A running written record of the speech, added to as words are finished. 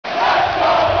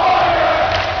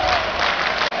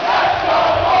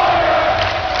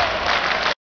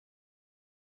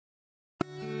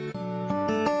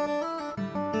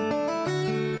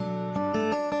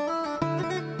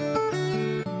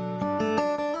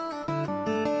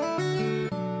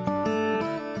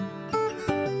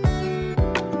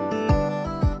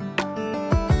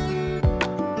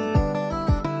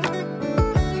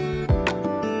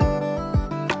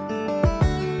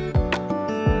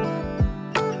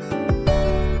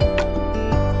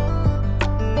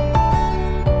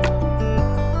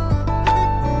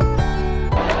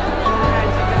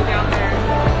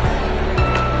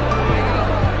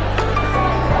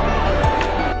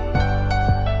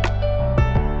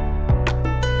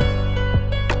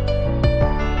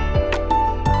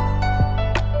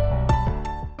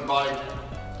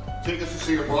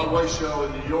Broadway show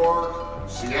in New York,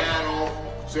 Seattle,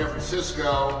 San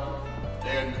Francisco,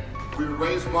 and we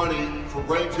raise money for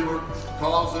brain tumor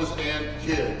causes and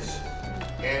kids.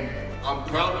 And I'm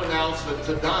proud to announce that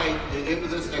tonight, at the end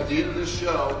of this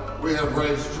show, we have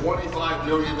raised $25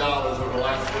 million over the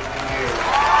last 15 years.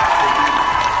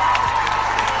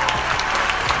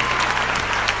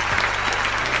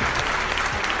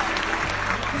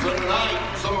 So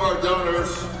tonight, some of our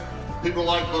donors, people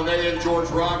like Linnea and George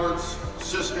Roberts,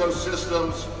 Cisco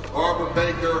Systems, Barbara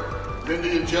Baker,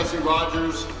 Mindy and Jesse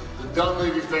Rogers, the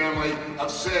Dunleavy family,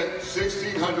 have sent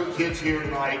 1,600 kids here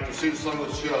tonight to see some of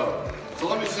the show. So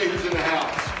let me see who's in the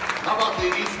house. How about the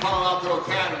East Palo Alto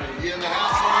Academy? You in the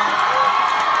house tonight?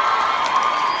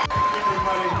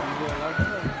 Everybody.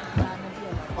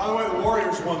 By the way, the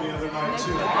Warriors won the other night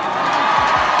too.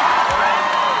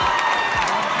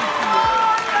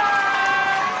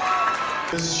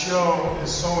 This show is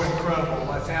so incredible.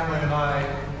 My family and I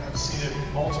have seen it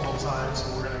multiple times,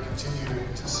 and we're going to continue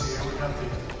to see it. We got the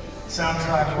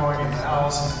soundtrack going in the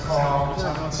house and the car.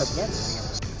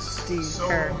 It's so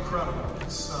incredible.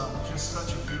 It's just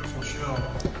such a beautiful show.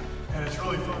 And it's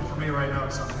really fun for me right now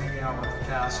because I'm hanging out with the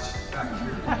cast back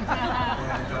here.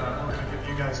 And we're going to give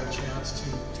you guys a chance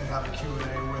to have a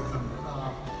Q&A with them.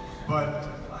 But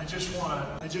I just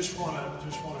want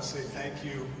to say thank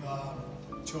you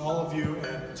to all of you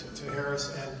and to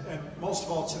Harris and most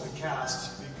of all to the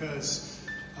cast, because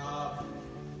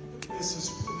this is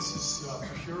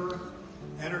pure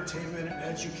entertainment and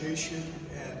education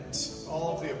and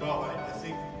all of the above.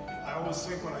 I always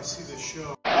think when I see this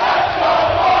show,